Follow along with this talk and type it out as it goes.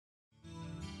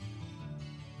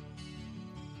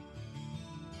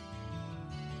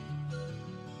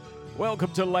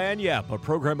Welcome to Lanyap, a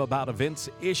program about events,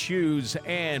 issues,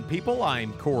 and people.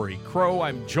 I'm Corey Crow.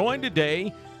 I'm joined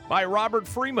today by Robert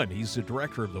Freeman. He's the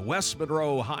director of the West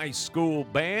Monroe High School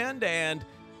Band, and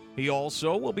he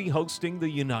also will be hosting the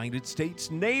United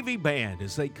States Navy Band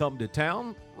as they come to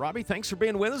town. Robbie, thanks for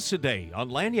being with us today on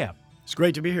Lanyap. It's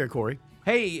great to be here, Corey.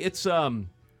 Hey, it's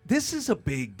this is a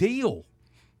big deal.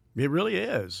 It really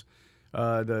is.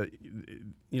 Every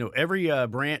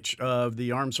branch of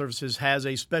the armed services has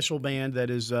a special band that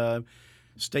is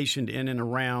stationed in and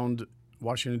around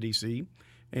Washington, D.C.,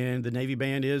 and the Navy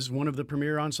Band is one of the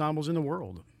premier ensembles in the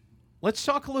world. Let's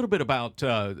talk a little bit about,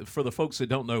 for the folks that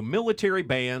don't know, military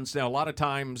bands. Now, a lot of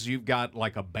times you've got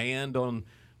like a band on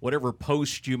whatever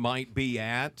post you might be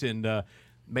at, and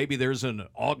maybe there's an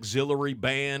auxiliary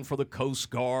band for the Coast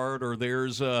Guard, or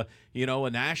there's a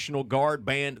National Guard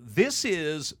band. This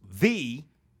is the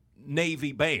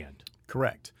Navy Band.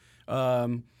 Correct.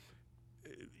 They're,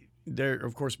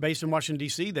 of course, based in Washington,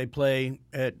 D.C. They play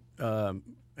at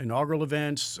inaugural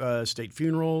events, state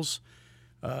funerals,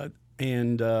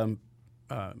 and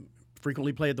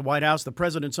frequently play at the White House. The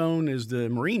President's Own is the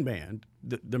Marine Band,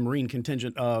 the Marine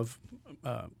contingent of,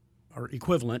 or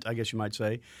equivalent, I guess you might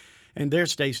say. And their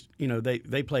states,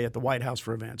 they play at the White House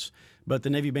for events. But the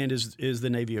Navy Band is the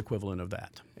Navy equivalent of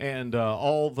that. And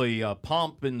all the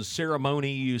pomp and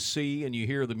ceremony you see and you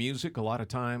hear the music, a lot of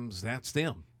times that's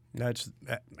them. That's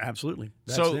absolutely.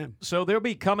 That's them. So they'll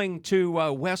be coming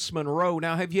to West Monroe.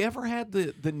 Now, have you ever had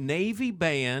the Navy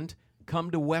Band come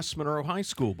to West Monroe High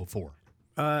School before?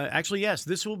 Actually, yes.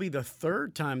 This will be the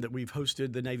third time that we've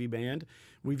hosted the Navy Band.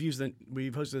 We've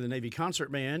hosted the Navy Concert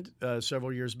Band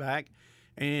several years back.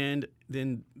 And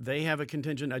then they have a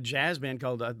contingent, a jazz band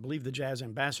called, I believe, the Jazz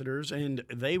Ambassadors, and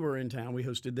they were in town. We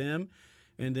hosted them.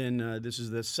 And then this is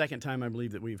the second time, I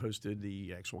believe, that we've hosted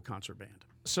the actual concert band.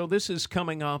 So this is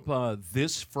coming up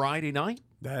this Friday night?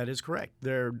 That is correct.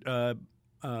 They're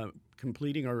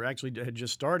completing, or actually had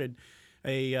just started,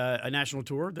 a national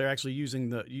tour. They're actually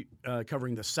using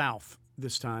covering the South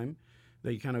this time.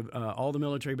 They kind of all the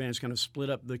military bands kind of split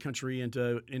up the country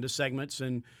into segments,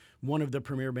 and one of the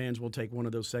premier bands will take one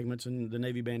of those segments, and the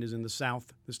Navy Band is in the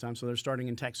South this time. So they're starting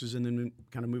in Texas and then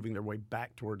kind of moving their way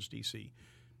back towards D.C.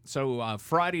 So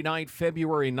Friday night,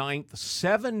 February 9th,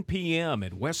 7 p.m.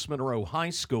 at West Monroe High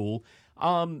School.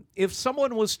 If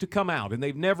someone was to come out and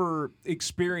they've never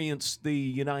experienced the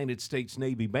United States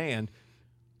Navy Band,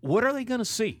 what are they going to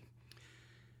see?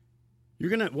 You're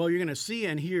going to see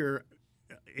and hear,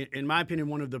 in my opinion,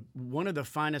 one of the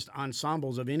finest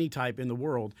ensembles of any type in the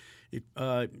world.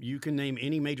 You can name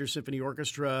any major symphony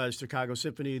orchestra, Chicago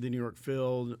Symphony, the New York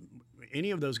Phil,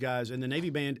 any of those guys, and the Navy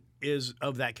Band is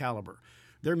of that caliber.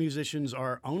 Their musicians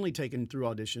are only taken through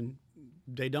audition.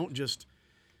 They don't just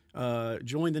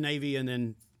join the Navy and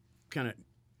then kind of,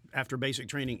 after basic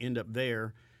training, end up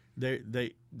there.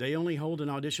 They only hold an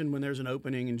audition when there's an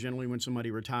opening, and generally when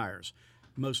somebody retires.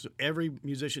 Every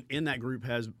musician in that group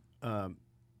has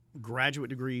graduate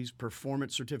degrees,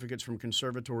 performance certificates from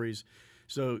conservatories.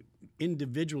 So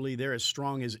individually, they're as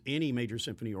strong as any major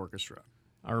symphony orchestra.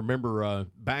 I remember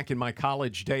back in my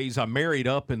college days, I married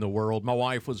up in the world. My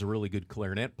wife was a really good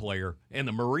clarinet player, and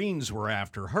the Marines were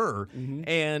after her. Mm-hmm.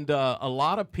 And a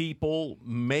lot of people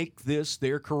make this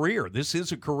their career. This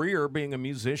is a career, being a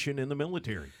musician in the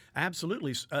military.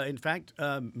 Absolutely. In fact,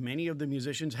 many of the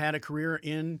musicians had a career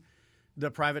in the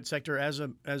private sector as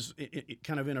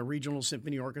kind of in a regional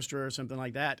symphony orchestra or something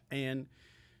like that, and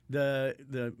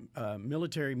the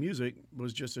military music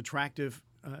was just attractive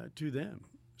to them,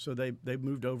 so they've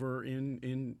moved over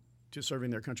to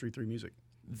serving their country through music.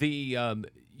 The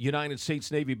United States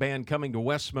Navy Band coming to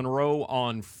West Monroe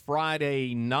on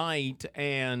Friday night,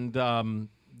 and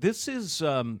this is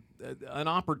an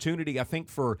opportunity, I think,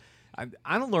 for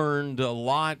I learned a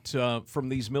lot from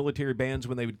these military bands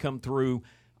when they would come through.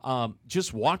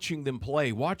 Just watching them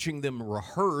play, watching them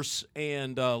rehearse,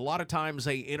 and a lot of times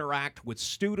they interact with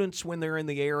students when they're in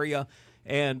the area,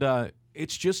 and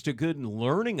it's just a good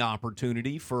learning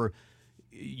opportunity for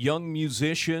young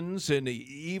musicians and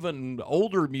even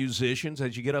older musicians.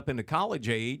 As you get up into college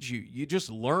age, you just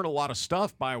learn a lot of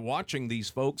stuff by watching these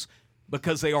folks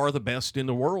because they are the best in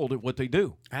the world at what they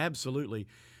do. Absolutely.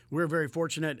 We're very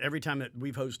fortunate every time that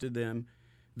we've hosted them.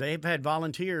 They've had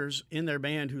volunteers in their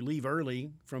band who leave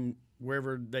early from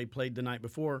wherever they played the night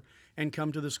before and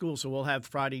come to the school. So we'll have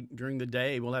Friday during the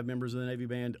day, we'll have members of the Navy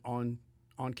Band on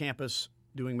campus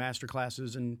doing master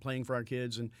classes and playing for our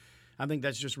kids. And I think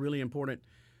that's just really important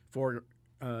for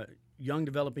young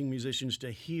developing musicians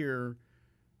to hear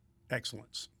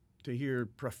excellence. to hear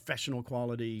professional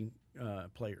quality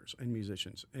players and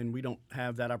musicians. And we don't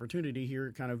have that opportunity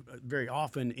here kind of very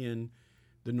often in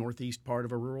the northeast part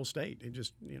of a rural state. It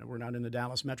just, we're not in the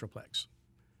Dallas Metroplex.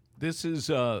 This is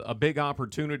a big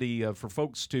opportunity for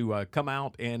folks to come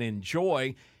out and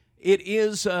enjoy. It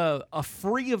is a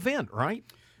free event, right?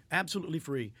 Absolutely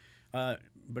free.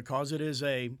 Because it is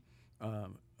a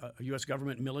U.S.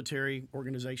 government military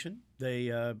organization,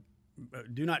 they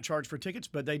do not charge for tickets,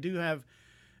 but they do have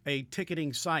a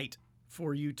ticketing site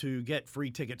for you to get free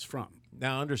tickets from.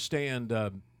 Now, I understand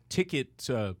ticket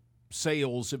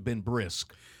sales have been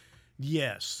brisk.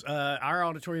 Yes. Our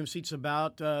auditorium seats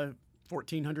about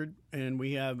 1,400, and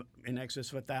we have in excess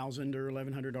of 1,000 or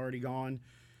 1,100 already gone.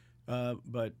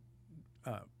 But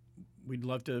we'd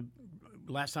love to.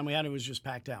 Last time we had it was just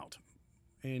packed out,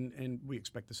 and we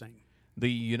expect the same. The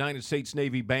United States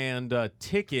Navy Band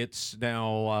tickets,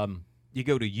 now you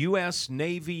go to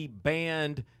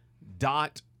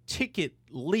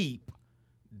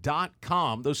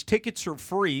usnavyband.ticketleap.com. Those tickets are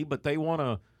free, but they want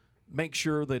to make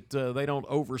sure that they don't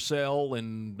oversell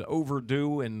and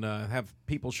overdo and have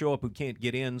people show up who can't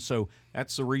get in. So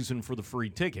that's the reason for the free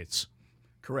tickets.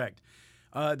 Correct.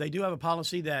 They do have a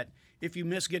policy that if you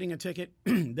miss getting a ticket,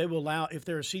 they will allow, if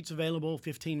there are seats available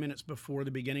 15 minutes before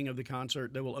the beginning of the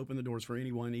concert, they will open the doors for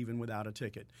anyone, even without a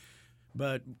ticket.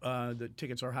 But the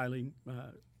tickets are highly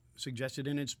suggested,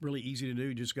 and it's really easy to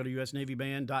do. Just go to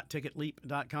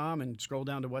usnavyband.ticketleap.com and scroll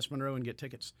down to West Monroe and get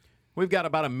tickets. We've got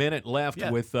about a minute left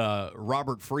with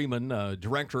Robert Freeman,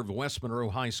 director of the West Monroe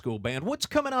High School Band. What's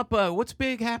coming up? What's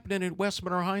big happening at West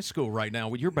Monroe High School right now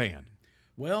with your band?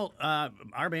 Well,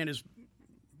 our band is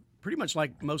pretty much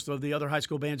like most of the other high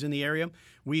school bands in the area.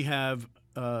 We have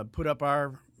put up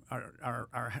our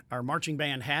marching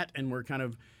band hat, and we're kind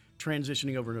of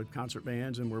transitioning over to concert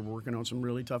bands, and we're working on some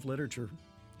really tough literature.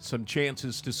 Some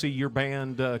chances to see your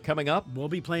band coming up? We'll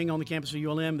be playing on the campus of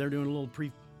ULM. They're doing a little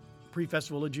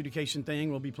pre-festival adjudication thing.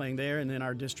 We'll be playing there, and then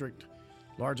our district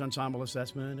large ensemble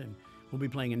assessment, and we'll be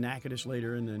playing in Natchitoches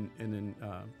later, and then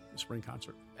spring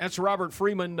concert. That's Robert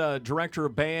Freeman, director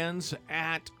of bands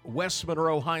at West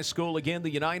Monroe High School. Again,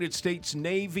 the United States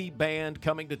Navy Band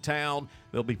coming to town.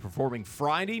 They'll be performing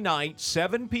Friday night,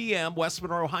 7 p.m., West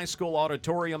Monroe High School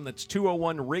Auditorium. That's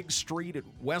 201 Riggs Street at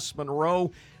West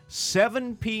Monroe,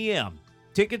 7 p.m.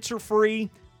 Tickets are free.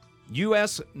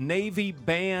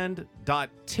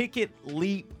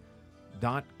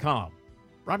 usnavyband.ticketleap.com.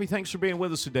 Robbie, thanks for being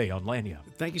with us today on Lanyap.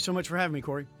 Thank you so much for having me,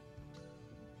 Corey.